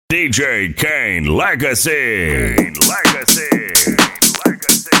DJ Kane Legacy.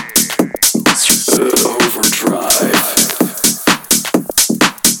 Overdrive.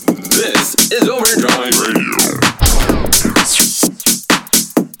 This is Overdrive Radio.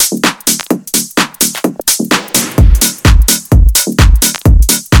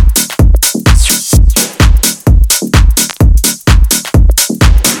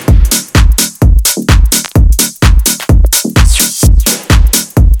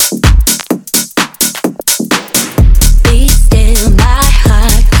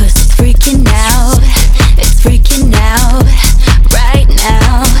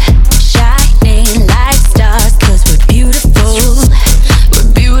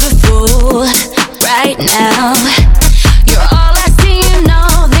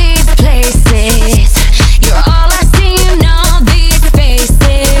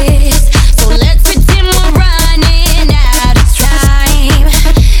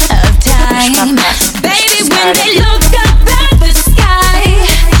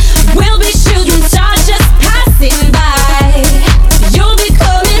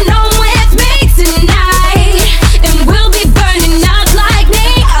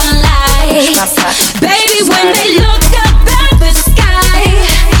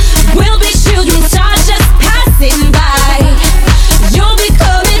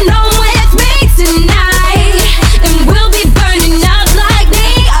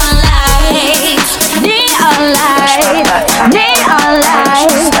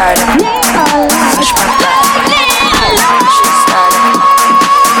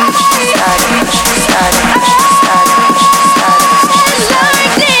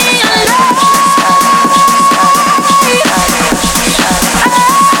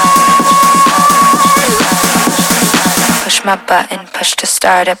 My button, push to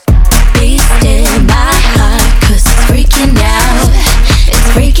start it. Beast in my heart, 'cause it's freaking out. It's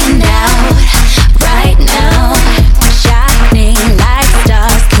freaking out right now. Shining like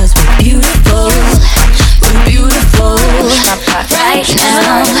stars, 'cause we're beautiful. We're beautiful right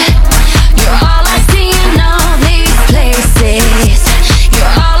now. You're all I see in all these places.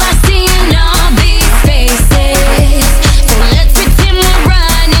 You're all I see in all these faces. So let's pretend we're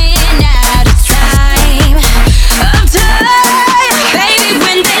running out of time. Baby,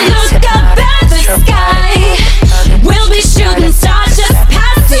 when they look up at the sky, we'll be shooting stars just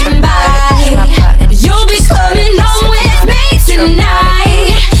passing by. You'll be coming home with me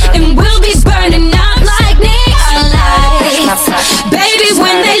tonight, and we'll be burning up like neon lights. Baby,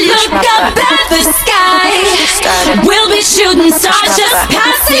 when they look up at the sky, we'll be shooting stars just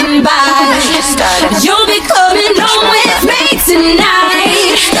passing by. You'll be coming home with me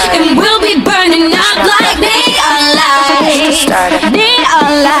tonight, and we'll be burning up like neon lights.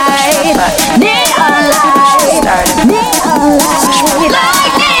 Neon lights, neon lights, neon lights,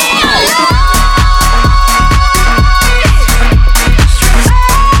 like neon lights.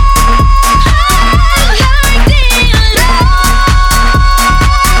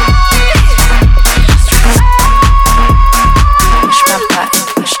 Push my button,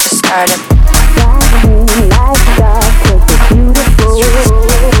 push to start it.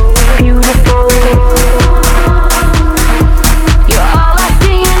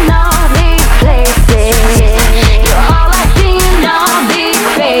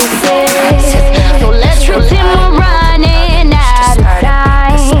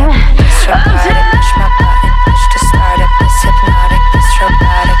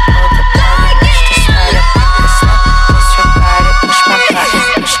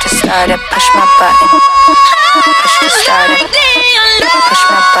 Push my button, push to start it. Push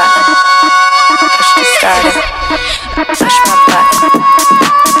my button, push to start it. Push my button,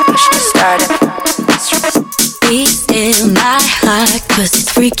 push to start it. Beast in my heart, 'cause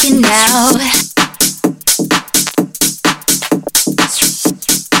it's freaking out.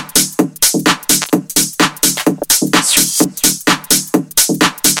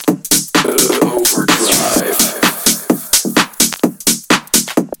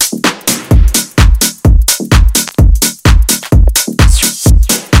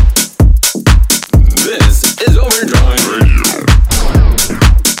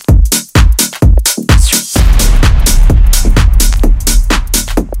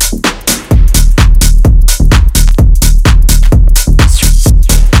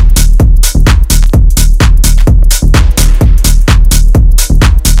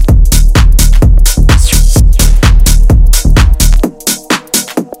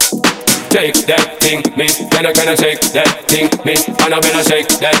 shake that thing, miss. Gonna shake that thing, miss. Annabella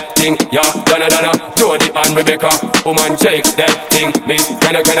shake that thing, yeah. Donna, Jody and Rebecca. Woman shake that thing, miss.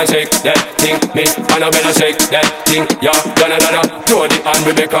 Gonna shake that thing, miss. Annabella shake that thing, yeah. Donna, Jody and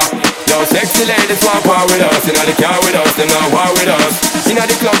Rebecca. Yo, sexy ladies want power with us. Inna the car with us, them not war with us. Inna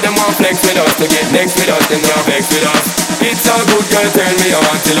the club, them want flex with us. To get next with us, them not vex with us. It's a good girl, turn me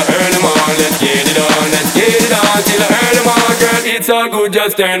on till I earn them on. Let's get it on, let's get it on till I earn them on, girl. It's all good,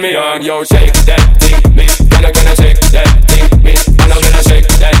 just turn me on. Yo, shake that thing, miss. Gonna shake that thing, miss. Annabella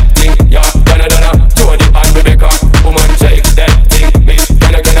shake that thing, yeah. Donna, Jody and Rebecca. Woman shake that thing, miss.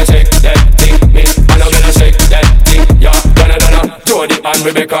 Gonna shake that thing, miss. Annabella shake that thing, yeah. Donna, Jody and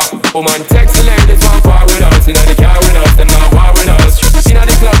Rebecca. Woman sexy ladies want power with us. Inna the car with us, them not war with us. Inna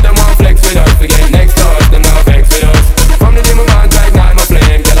the club, them want flex with us. To get next to us, them not vex with us. From the demon man, ignite my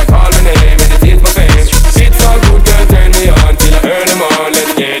flame. Girl, I call my name and it is my fame. It's all good, girl, turn me on till I earn them on.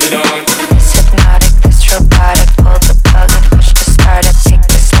 Let's get it on. Hypnotic, this robotic, pull the plug and push to start it. Take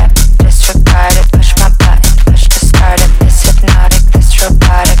the step, disregard it, push my button, push to start it. This hypnotic, this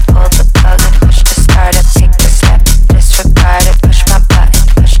robotic, pull the plug and push to start it. Take the step, disregard it, push my button,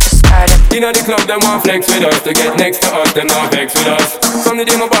 push to start it. Inna the club, them want flex with us. To get next to us, them not vex with us. From the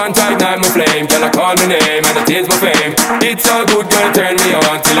day my bond tight, night my flame. Girl, I call my name and it is my fame. It's all good, girl, turn me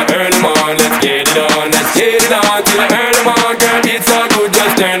on till I earn them on. Let's get it on, let's get it on till I earn them on, girl. It's all good,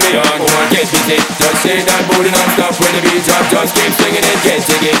 just turn me on. Oh, I get busy, just shake that booty non-stop. When the beat drop, just keep swinging it, get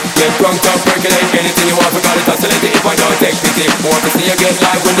jiggy. Get drunk up, percolate anything you want. Forgot it, oscillate it if I don't take pity. Want to see you get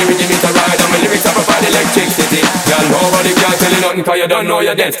live when the rhythm is a ride. And my lyrics are provide electricity. Girl, nobody can tell you nothing cause you don't know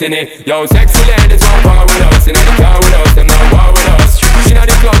your destiny. Yo, sexy ladies want power with us. Inna the car with us, them not war with us. Inna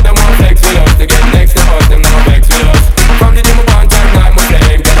the club, them want flex with us. To get next to us, them not vex with us. From the demon bond time, night my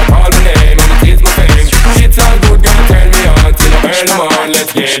flame. Girl, I call my name and it is my fame. It's all good, girl, turn me on till I earn them on.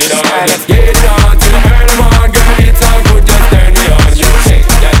 Let's get it on, let's get it on till I earn them on, girl. It's all good, just turn me on. You shake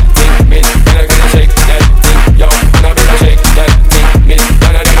that thing, miss. Gonna shake that thing, yo. Annabella shake that thing, miss.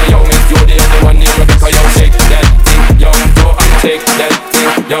 Donna, yo, miss. You're the only one in Rebecca, yo. Shake that thing, yo. Go and shake that thing,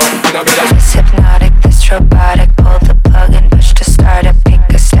 yo. Annabella. This hypnotic, this robotic, pull the plug and push to start it. Take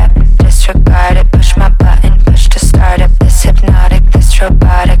a step, disregard it, push my button, push to start it. This hypnotic, this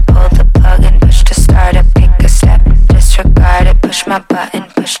robotic, pull the plug and push to start it. Take a step, disregard it, push my button,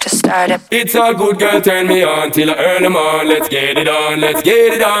 push to start it. It's all good, girl, turn me on till I earn them on. Let's get it on, let's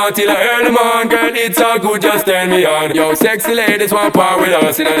get it on till I earn them on, girl. It's all good, just turn me on. Yo, sexy ladies want power with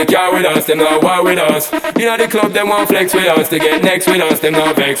us. Inna the car with us, them not war with us. Inna the club, them want flex with us. To get next with us, them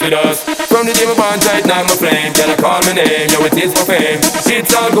not vex with us. From the day my bond tight, night my flame. Girl, I call my name, yo, it is my fame.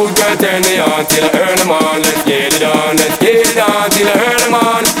 It's all good, girl, turn me on till I earn them on. Let's get it on, let's get it on till I earn them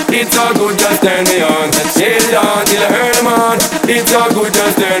on. It's all good, just turn me on. Let's get it on till I earn them on. It's all good,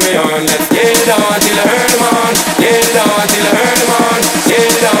 just turn me on. Let's get it on till I earn them on. Get it on till I earn them on. Get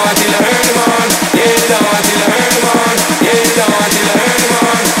it on till I earn them on. Get it on till I earn them on. Get it on till I earn them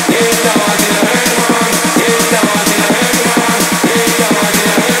on. Get it on till I earn them on. Get it on till I earn them on. Get it on till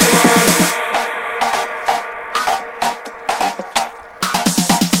I earn them on.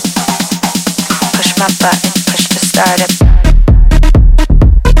 Push my button, push to start it.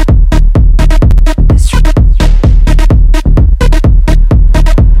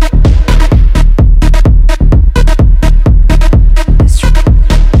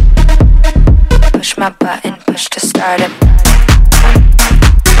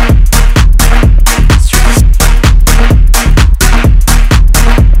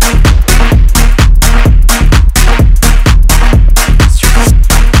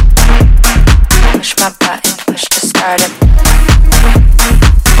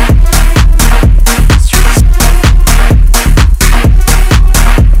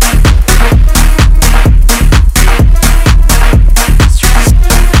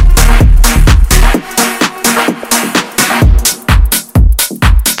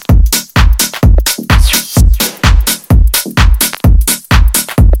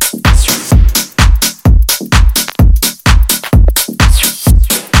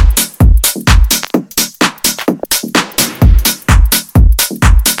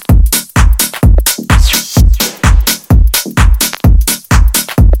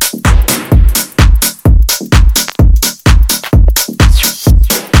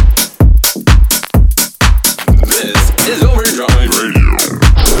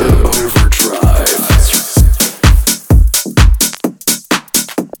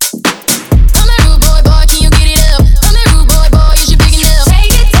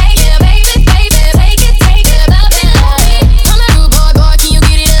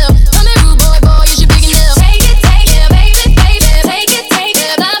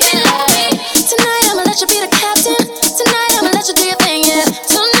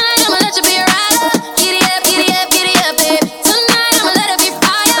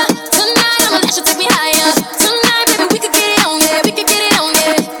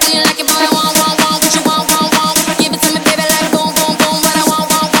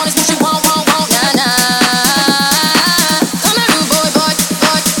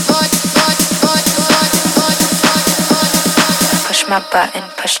 my button,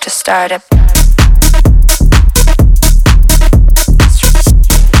 push to start it.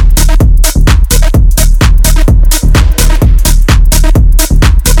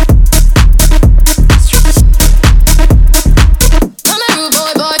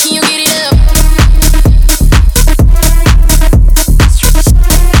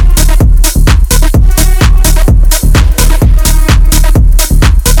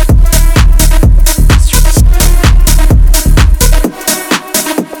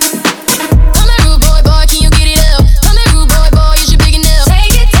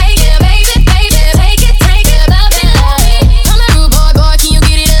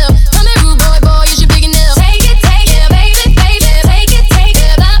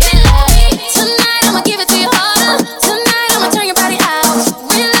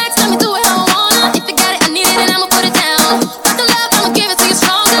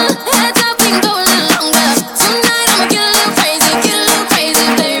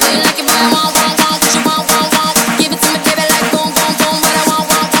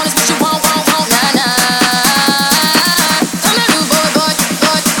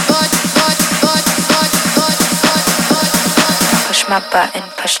 My button,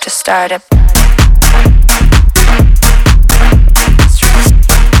 push to start it.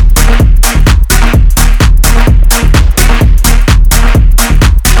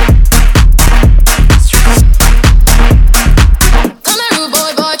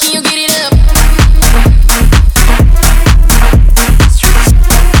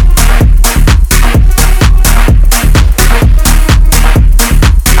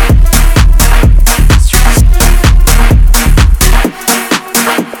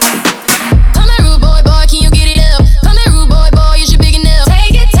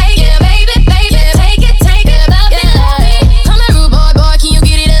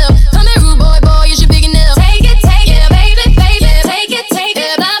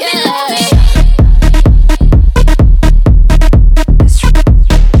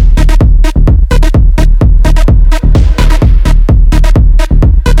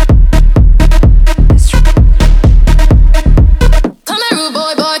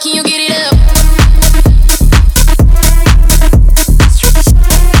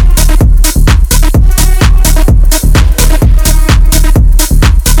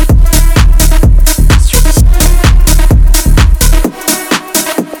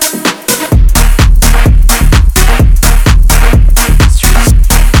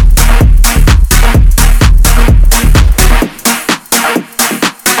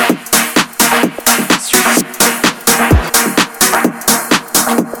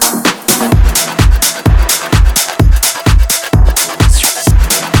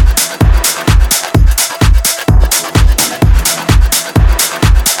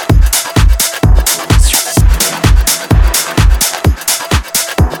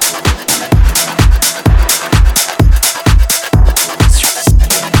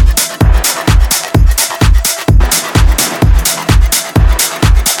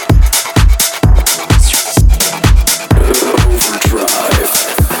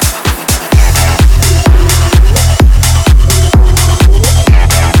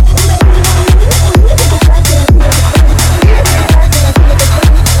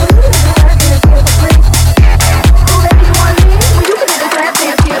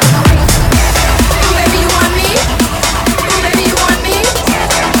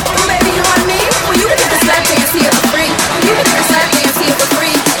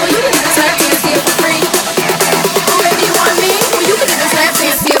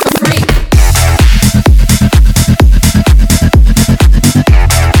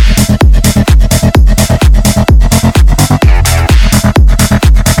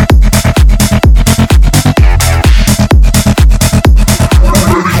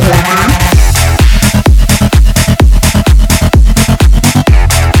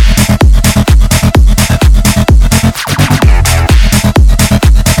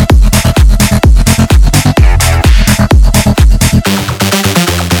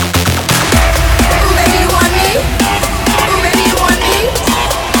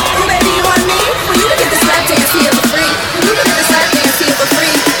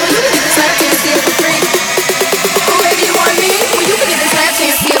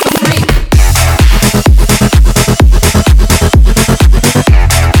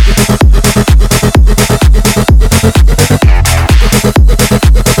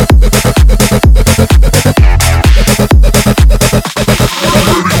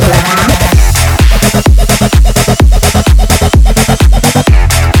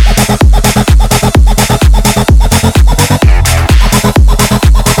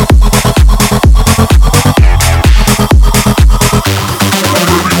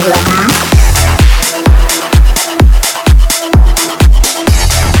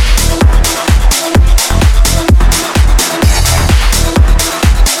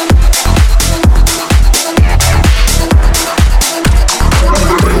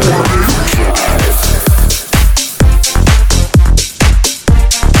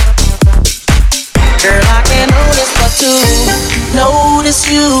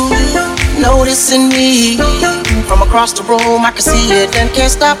 noticing me. From across the room I can see it and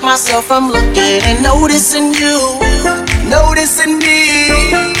can't stop myself from looking and noticing you, noticing me.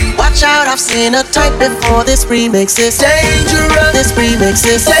 Watch out, I've seen a type before. This remix is dangerous. This remix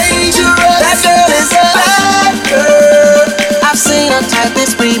is dangerous. That girl is a bad girl. I've seen a type.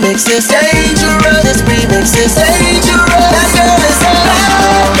 This remix is dangerous. This remix is dangerous. That girl is a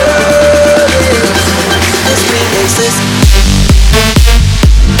bad girl. This remix is.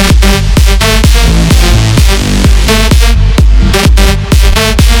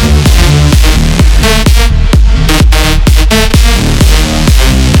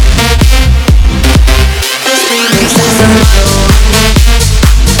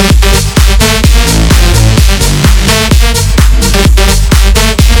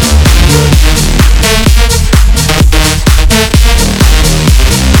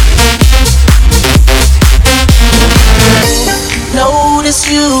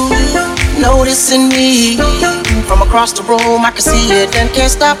 Noticing me. From across the room I can see it and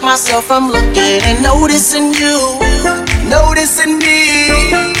can't stop myself from looking and noticing you, noticing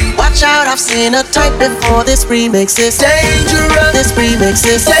me. Watch out, I've seen a type before. This remix is dangerous. This remix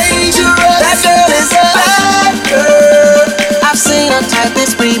is dangerous. That girl is a bad girl. I've seen a type.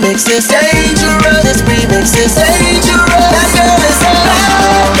 This remix is dangerous. This remix is dangerous. That girl is a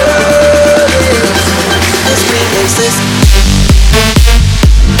bad girl. This remix is.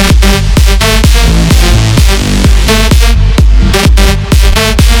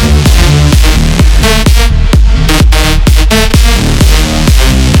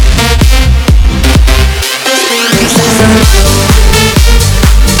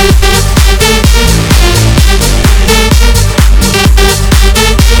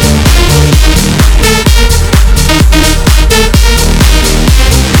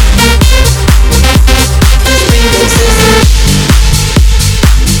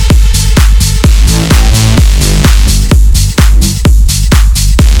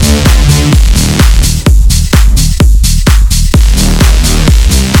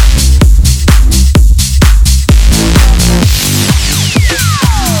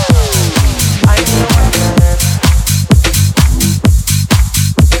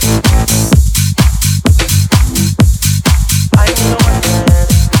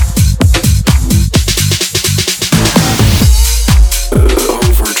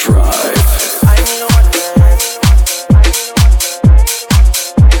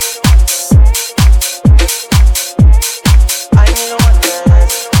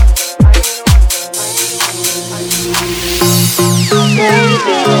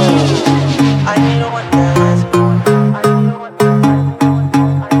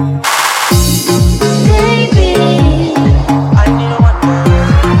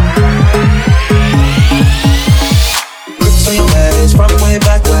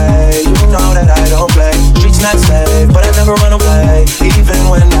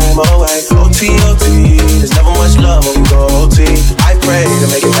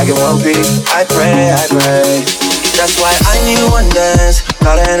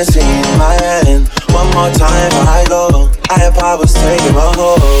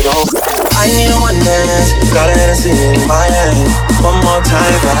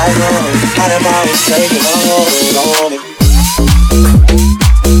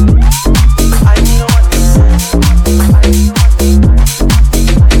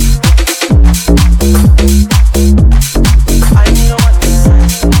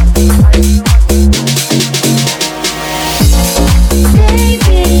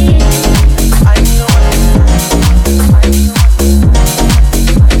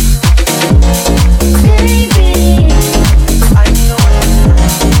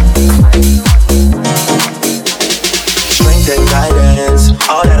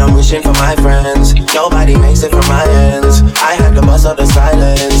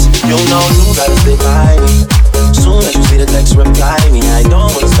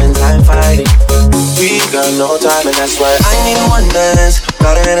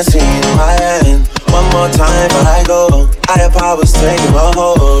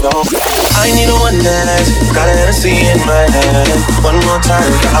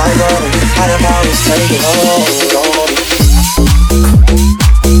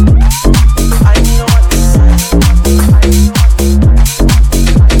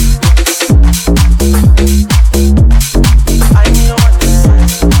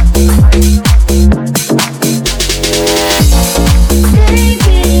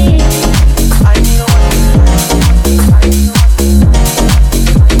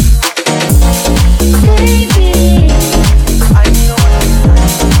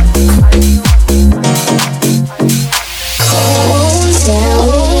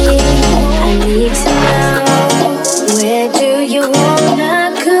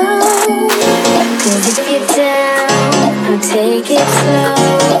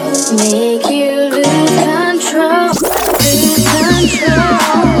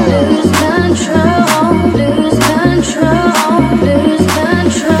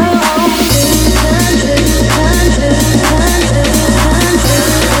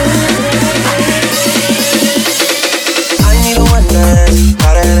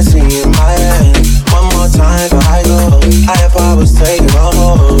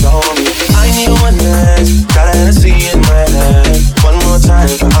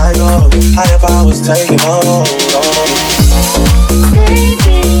 is taking hold on me.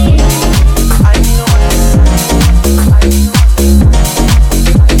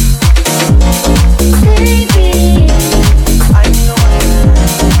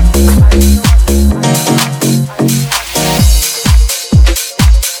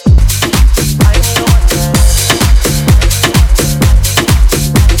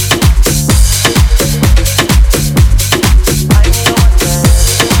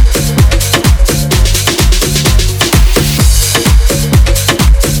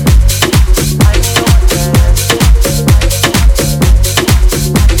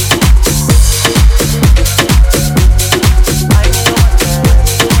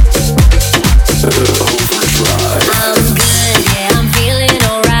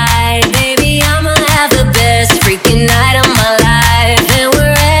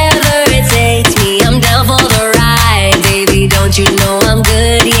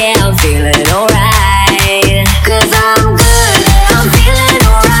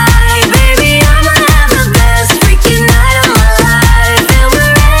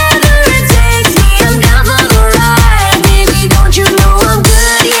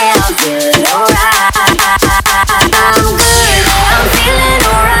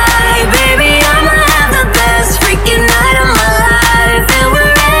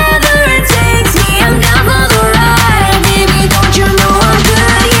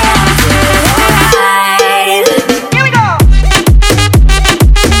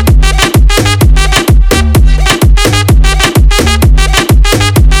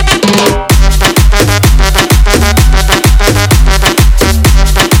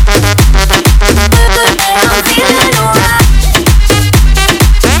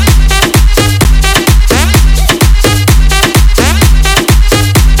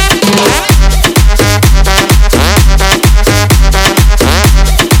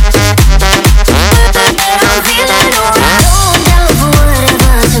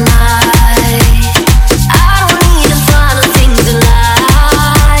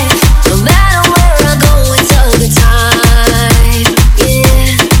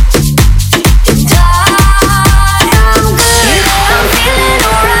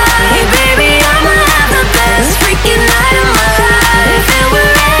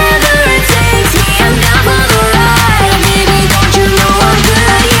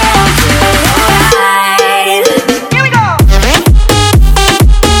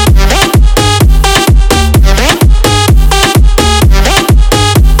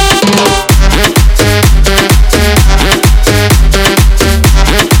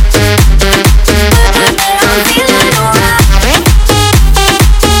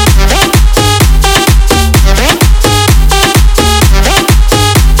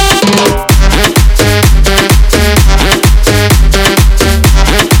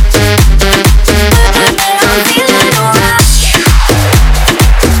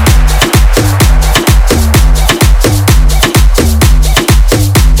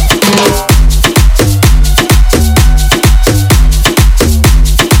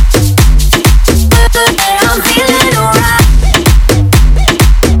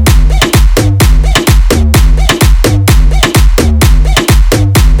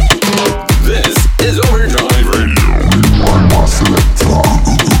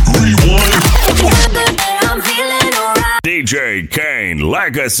 DJ Kane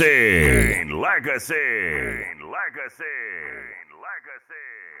Legacy. Kane Legacy. Kane Legacy. Kane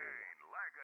Legacy.